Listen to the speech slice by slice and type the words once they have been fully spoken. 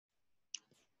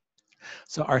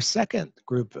So our second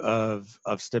group of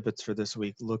snippets for this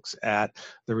week looks at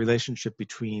the relationship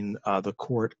between the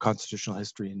court, constitutional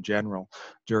history in general,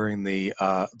 during the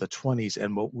 20s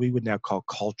and what we would now call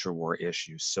culture war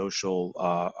issues, social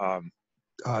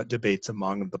debates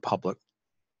among the public.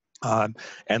 And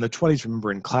the 20s,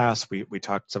 remember in class, we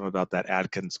talked some about that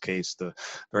Adkins case, the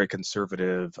very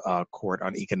conservative court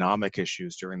on economic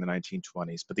issues during the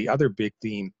 1920s. But the other big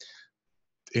theme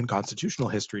in constitutional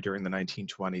history during the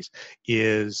 1920s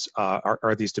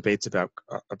are these debates about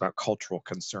cultural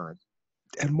concern.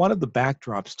 And one of the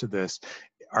backdrops to this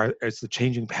is the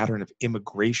changing pattern of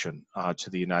immigration to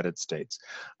the United States.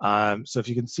 So if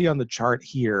you can see on the chart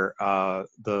here,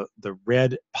 the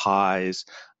red pies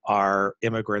are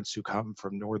immigrants who come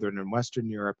from Northern and Western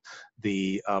Europe.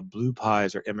 The blue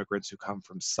pies are immigrants who come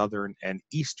from Southern and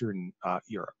Eastern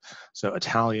Europe. So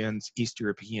Italians, East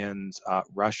Europeans,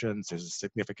 Russians, there's a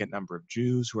significant number of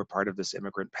Jews who are part of this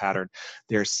immigrant pattern.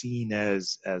 They're seen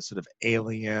as sort of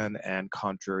alien and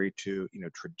contrary to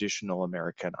traditional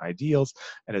American ideals.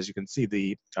 And as you can see,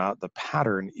 the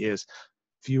pattern is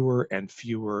fewer and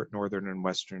fewer Northern and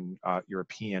Western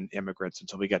European immigrants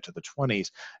until we get to the 20s,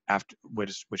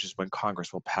 which is when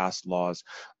Congress will pass laws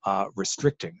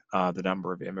restricting the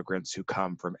number of immigrants who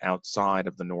come from outside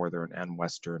of the Northern and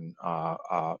Western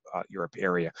Europe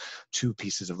area. Two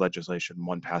pieces of legislation,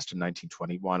 one passed in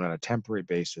 1921 on a temporary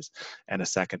basis, and a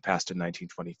second passed in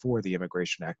 1924, the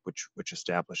Immigration Act, which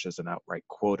establishes an outright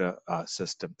quota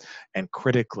system, and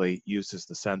critically uses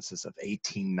the census of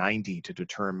 1890 to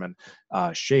determine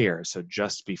share. So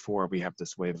just before we have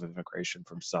this wave of immigration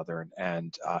from Southern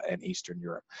and Eastern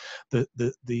Europe,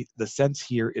 the sense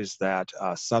here is that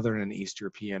Southern and East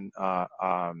European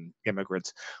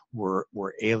immigrants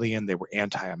were alien. They were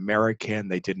anti-American.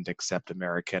 They didn't accept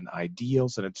American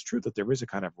ideals. And it's true that there is a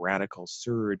kind of radical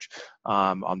surge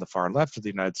on the far left of the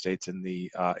United States in the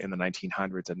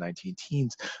 1900s and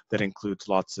 19-teens that includes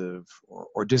lots of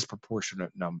or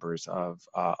disproportionate numbers of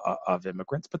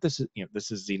immigrants. But this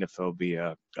is xenophobia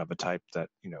of a type that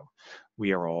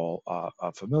we are all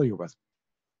familiar with.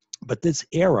 But this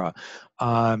era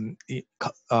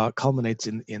culminates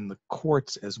in the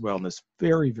courts as well, in this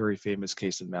very, very famous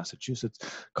case in Massachusetts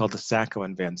called the Sacco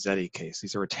and Vanzetti case.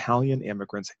 These are Italian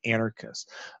immigrants,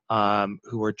 anarchists,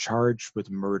 who are charged with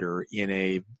murder in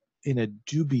a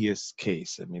dubious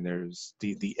case. I mean, there's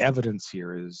the evidence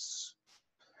here is,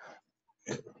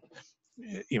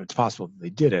 it's possible that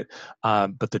they did it,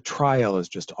 but the trial is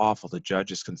just awful. The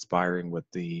judge is conspiring with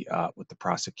the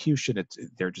prosecution.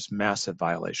 They're just massive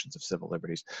violations of civil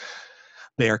liberties.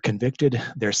 They are convicted.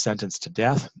 They're sentenced to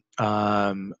death.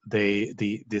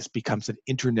 This becomes an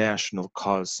international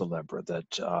cause célèbre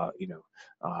that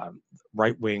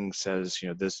right wing says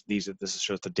this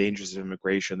shows the dangers of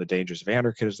immigration, the dangers of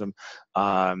anarchism.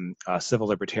 Civil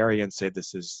libertarians say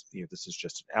this is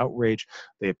just an outrage.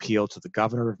 They appeal to the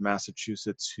governor of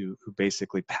Massachusetts, who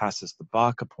basically passes the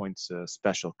buck, appoints a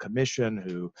special commission,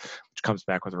 which comes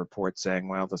back with a report saying,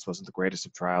 well, this wasn't the greatest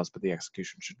of trials, but the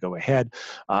execution should go ahead.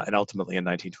 And ultimately, in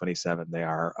 1927,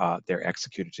 they're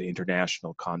executed to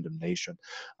international condemnation.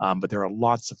 But there are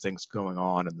lots of things going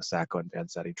on in the Sacco and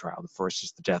Vanzetti trial. The first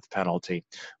is the death penalty,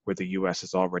 where the U.S.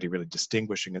 is already really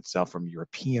distinguishing itself from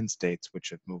European states, which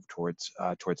have moved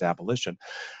towards abolition.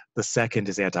 The second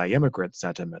is anti-immigrant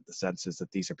sentiment. The sense is that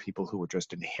these are people who are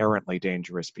just inherently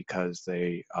dangerous because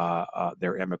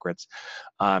they're immigrants.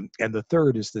 And the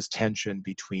third is this tension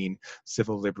between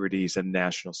civil liberties and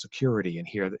national security. And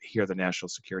here the national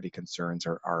security concerns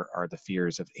are the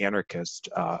fears of anarchist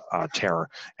terror.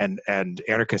 And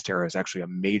anarchist terror is actually a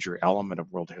major element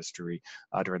of world history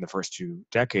during the first 2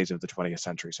 decades of the 20th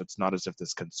century. So it's not as if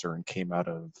this concern came out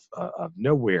of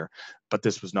nowhere, but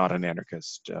this was not an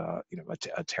anarchist, a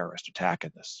terrorist attack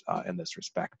in this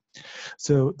respect.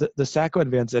 So the Sacco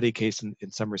and Vanzetti case,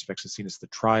 in some respects, is seen as the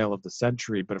trial of the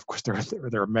century. But of course,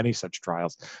 there are many such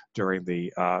trials during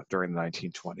the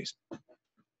 1920s.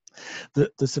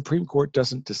 The Supreme Court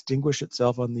doesn't distinguish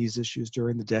itself on these issues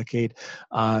during the decade.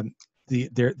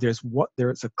 There's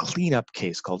a cleanup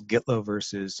case called Gitlow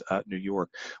versus New York,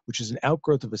 which is an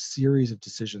outgrowth of a series of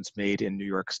decisions made in New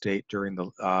York State during the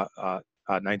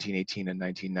 1918 and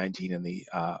 1919 in the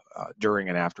during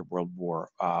and after World War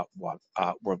I.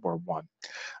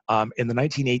 In the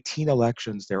 1918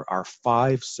 elections, there are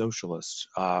 5 socialist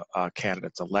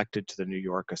candidates elected to the New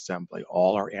York Assembly.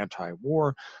 All are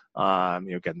anti-war.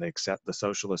 Again, they accept the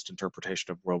socialist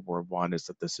interpretation of World War I is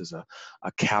that this is a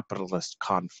capitalist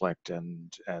conflict,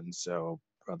 and so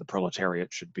the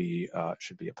proletariat should be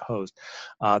opposed.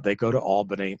 They go to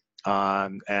Albany,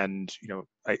 and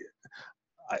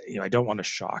I don't want to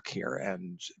shock here,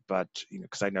 but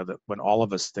because I know that when all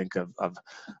of us think of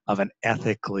an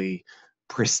ethically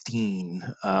pristine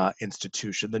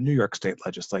institution, the New York State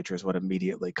Legislature is what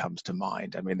immediately comes to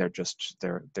mind. I mean, they're just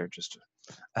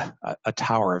a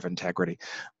tower of integrity,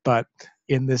 but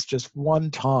in this just one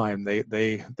time,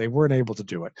 they weren't able to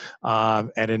do it.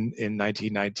 And in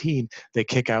 1919, they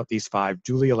kick out these 5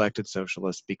 duly elected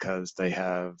socialists because they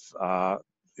have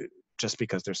just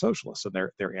because they're socialists and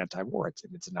they're anti-war.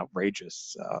 It's an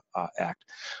outrageous act.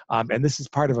 And this is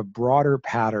part of a broader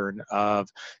pattern of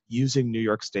using New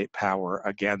York state power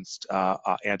against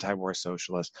anti-war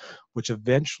socialists, which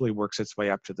eventually works its way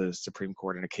up to the Supreme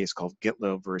Court in a case called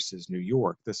Gitlow versus New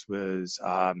York. This was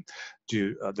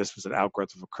this was an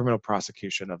outgrowth of a criminal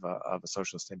prosecution of a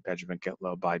socialist named Benjamin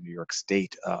Gitlow by New York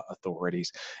state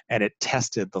authorities, and it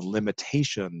tested the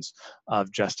limitations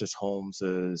of Justice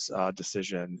Holmes's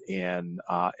decision in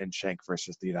Schenck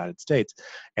versus the United States.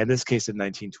 And this case in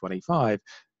 1925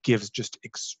 gives just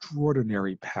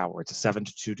extraordinary power. It's a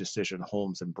 7-2 decision.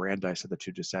 Holmes and Brandeis are the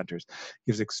 2 dissenters.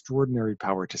 Gives extraordinary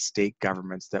power to state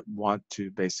governments that want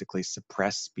to basically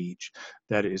suppress speech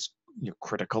that is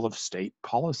critical of state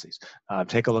policies.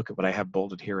 Take a look at what I have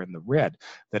bolded here in the red,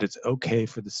 that it's okay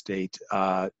for the state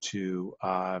to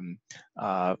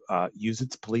use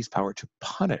its police power to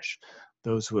punish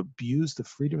those who abuse the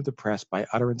freedom of the press by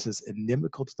utterances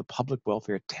inimical to the public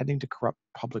welfare, tending to corrupt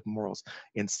public morals,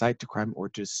 incite to crime, or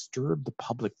disturb the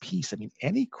public peace. I mean,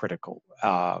 any critical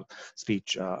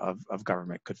speech of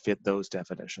government could fit those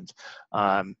definitions.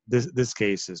 This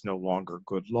case is no longer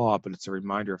good law, but it's a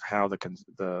reminder of how the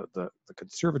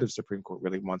conservative Supreme Court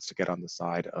really wants to get on the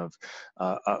side of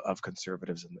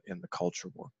conservatives in the culture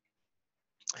war.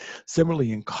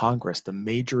 Similarly, in Congress, the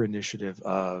major initiative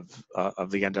of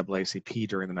the NAACP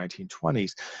during the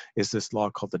 1920s is this law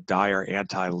called the Dyer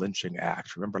Anti-Lynching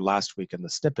Act. Remember last week in the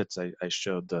snippets, I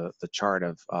showed the chart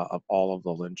of all of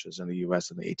the lynches in the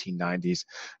U.S. in the 1890s,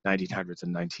 1900s,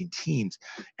 and 19-teens.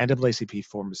 NAACP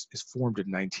is formed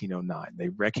in 1909. They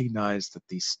recognize that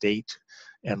the state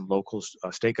and local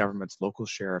state governments, local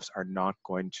sheriffs are not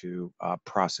going to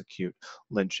prosecute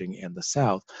lynching in the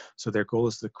South. So their goal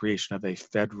is the creation of a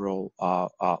federal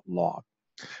law.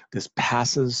 This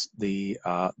passes the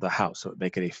House, so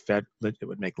it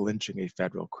would make lynching a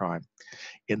federal crime.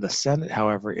 In the Senate,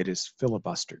 however, it is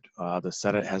filibustered. The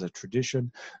Senate has a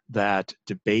tradition that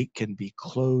debate can be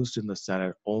closed in the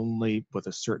Senate only with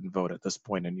a certain vote. At this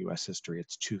point in U.S. history,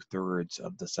 it's 2/3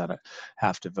 of the Senate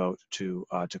have to vote to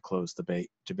close the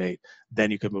debate. Then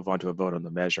you could move on to a vote on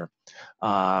the measure.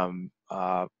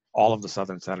 All of the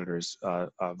Southern senators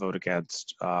vote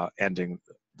against ending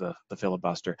the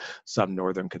filibuster. Some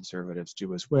Northern conservatives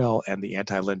do as well, and the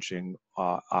Anti-Lynching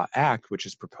Act, which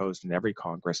is proposed in every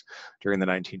Congress during the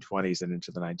 1920s and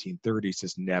into the 1930s,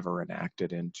 is never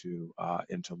enacted into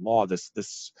law. Those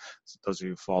of you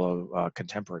who follow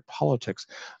contemporary politics,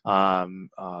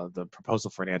 the proposal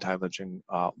for an anti-lynching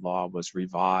law was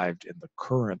revived in the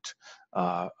current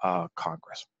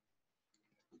Congress.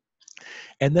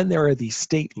 And then there are these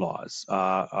state laws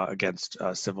against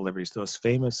civil liberties, those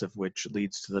famous of which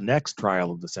leads to the next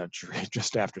trial of the century,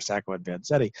 just after Sacco and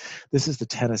Vanzetti. This is the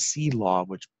Tennessee law,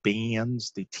 which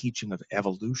bans the teaching of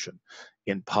evolution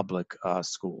in public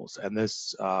schools. And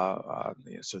this,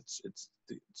 so it's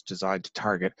designed to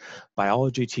target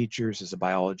biology teachers. There's a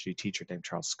biology teacher named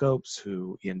Charles Scopes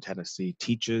who in Tennessee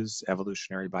teaches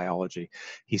evolutionary biology.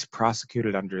 He's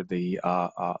prosecuted under the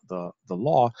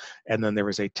law, and then there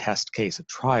was a test case, a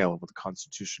trial with the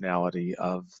constitutionality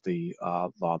of the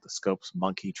law, the Scopes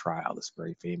monkey trial, this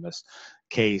very famous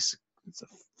case. It's a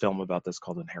film about this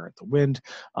called Inherit the Wind,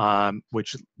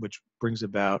 which brings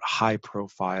about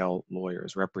high-profile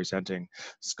lawyers. Representing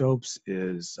Scopes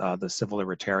is the civil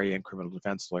libertarian criminal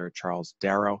defense lawyer Charles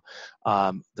Darrow.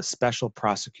 The special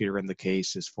prosecutor in the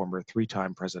case is former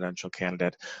 3-time presidential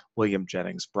candidate William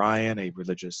Jennings Bryan, a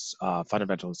religious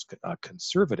fundamentalist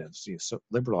conservative, so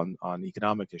liberal on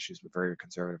economic issues, but very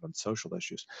conservative on social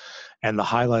issues. And the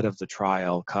highlight of the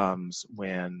trial comes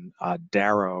when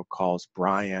Darrow calls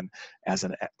Bryan,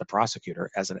 the prosecutor,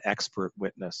 as an expert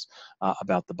witness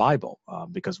about the Bible,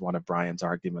 because one of Bryan's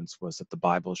arguments was that the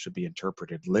Bible should be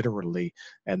interpreted literally,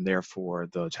 and therefore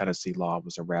the Tennessee law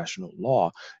was a rational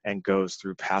law, and goes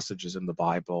through passages in the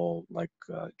Bible like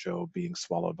Job being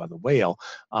swallowed by the whale,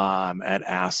 and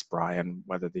asks Bryan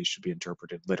whether these should be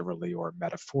interpreted literally or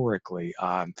metaphorically.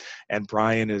 And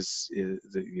Bryan is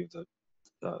the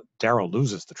Darrow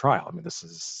loses the trial. I mean, this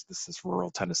is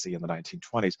rural Tennessee in the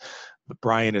 1920s, but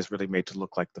Bryan is really made to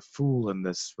look like the fool in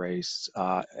this race,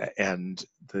 and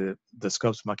the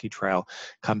Scopes Monkey trial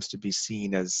comes to be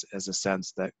seen as a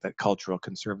sense that cultural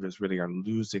conservatives really are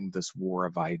losing this war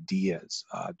of ideas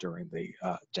during the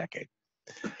decade.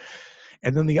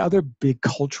 And then the other big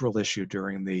cultural issue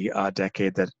during the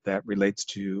decade that relates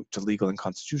to legal and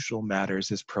constitutional matters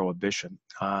is prohibition.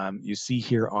 You see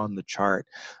here on the chart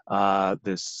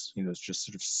this just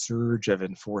sort of surge of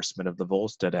enforcement of the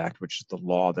Volstead Act, which is the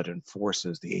law that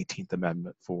enforces the 18th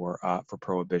Amendment for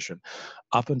prohibition,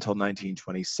 up until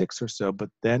 1926 or so, but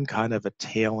then kind of a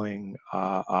tailing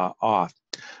off.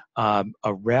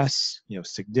 Arrests,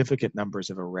 significant numbers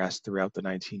of arrests throughout the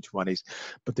 1920s,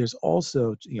 but there's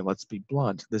also, let's be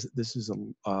blunt, this is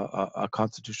a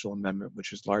constitutional amendment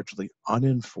which is largely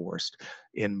unenforced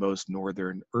in most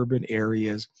northern urban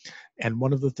areas, and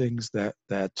one of the things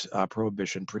that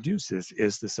prohibition produces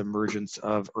is this emergence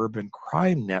of urban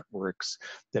crime networks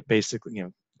that basically,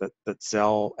 that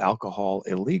sell alcohol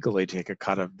illegally, take a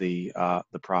cut of the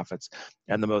profits.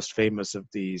 And the most famous of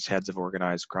these heads of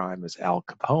organized crime is Al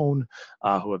Capone,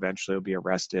 who eventually will be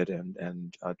arrested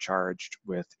and charged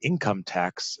with income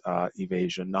tax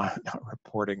evasion, not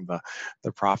reporting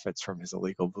the profits from his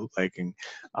illegal bootlegging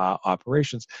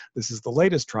operations. This is the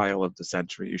latest trial of the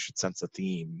century. You should sense a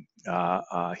theme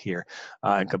here.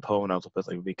 And Capone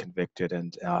ultimately will be convicted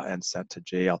and sent to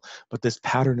jail. But this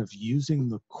pattern of using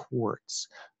the courts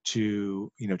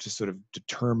to sort of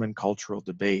determine cultural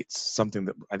debates, something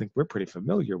that I think we're pretty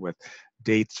familiar with,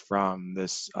 dates from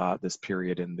this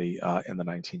period in the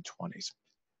 1920s.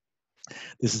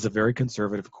 This is a very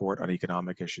conservative court on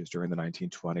economic issues during the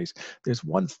 1920s. There's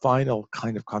one final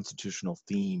kind of constitutional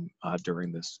theme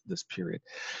during this period.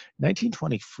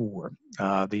 1924,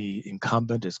 the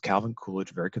incumbent is Calvin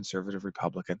Coolidge, very conservative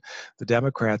Republican. The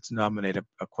Democrats nominate a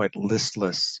quite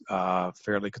listless,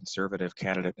 fairly conservative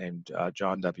candidate named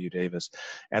John W. Davis.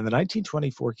 And the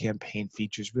 1924 campaign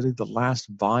features really the last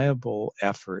viable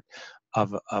effort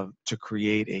to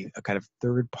create a kind of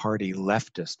third-party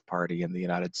leftist party in the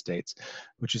United States,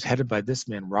 which is headed by this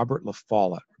man, Robert La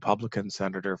Follette, Republican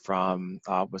senator from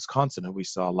Wisconsin, who we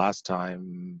saw last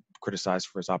time criticized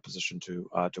for his opposition to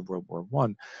World War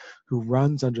I, who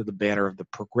runs under the banner of the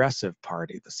Progressive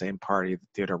Party, the same party that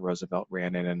Theodore Roosevelt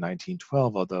ran in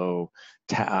 1912, although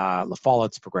La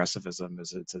Follette's progressivism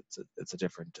it's a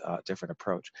different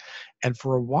approach. And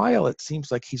for a while, it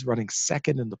seems like he's running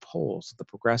second in the polls. The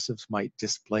progressives might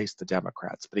displace the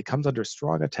Democrats, but he comes under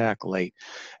strong attack late.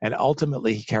 And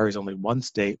ultimately, he carries only one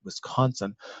state,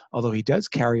 Wisconsin, although he does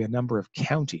carry a number of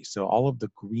counties. So all of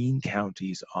the green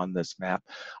counties on this map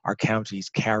are counties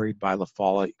carried by La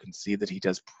Follette. You can see that he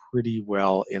does pretty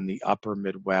well in the upper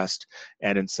Midwest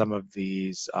and in some of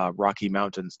these Rocky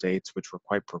Mountain states, which were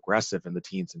quite progressive in the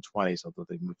teens and 20s, although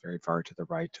they moved very far to the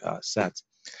right sense.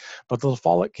 But the La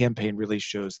Follette campaign really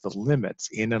shows the limits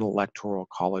in an electoral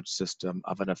college system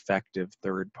of an effective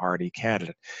third-party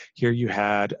candidate. Here you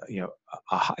had,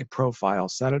 a high-profile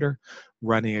senator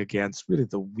running against really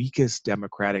the weakest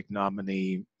Democratic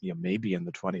nominee, maybe in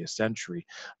the 20th century.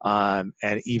 And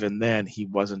even then, he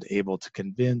wasn't able to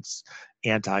convince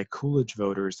anti-Coolidge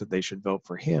voters that they should vote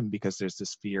for him because there's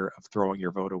this fear of throwing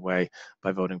your vote away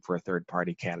by voting for a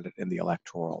third-party candidate in the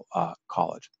electoral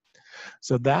college.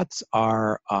 So that's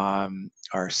our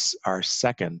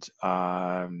second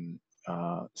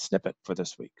snippet for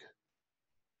this week.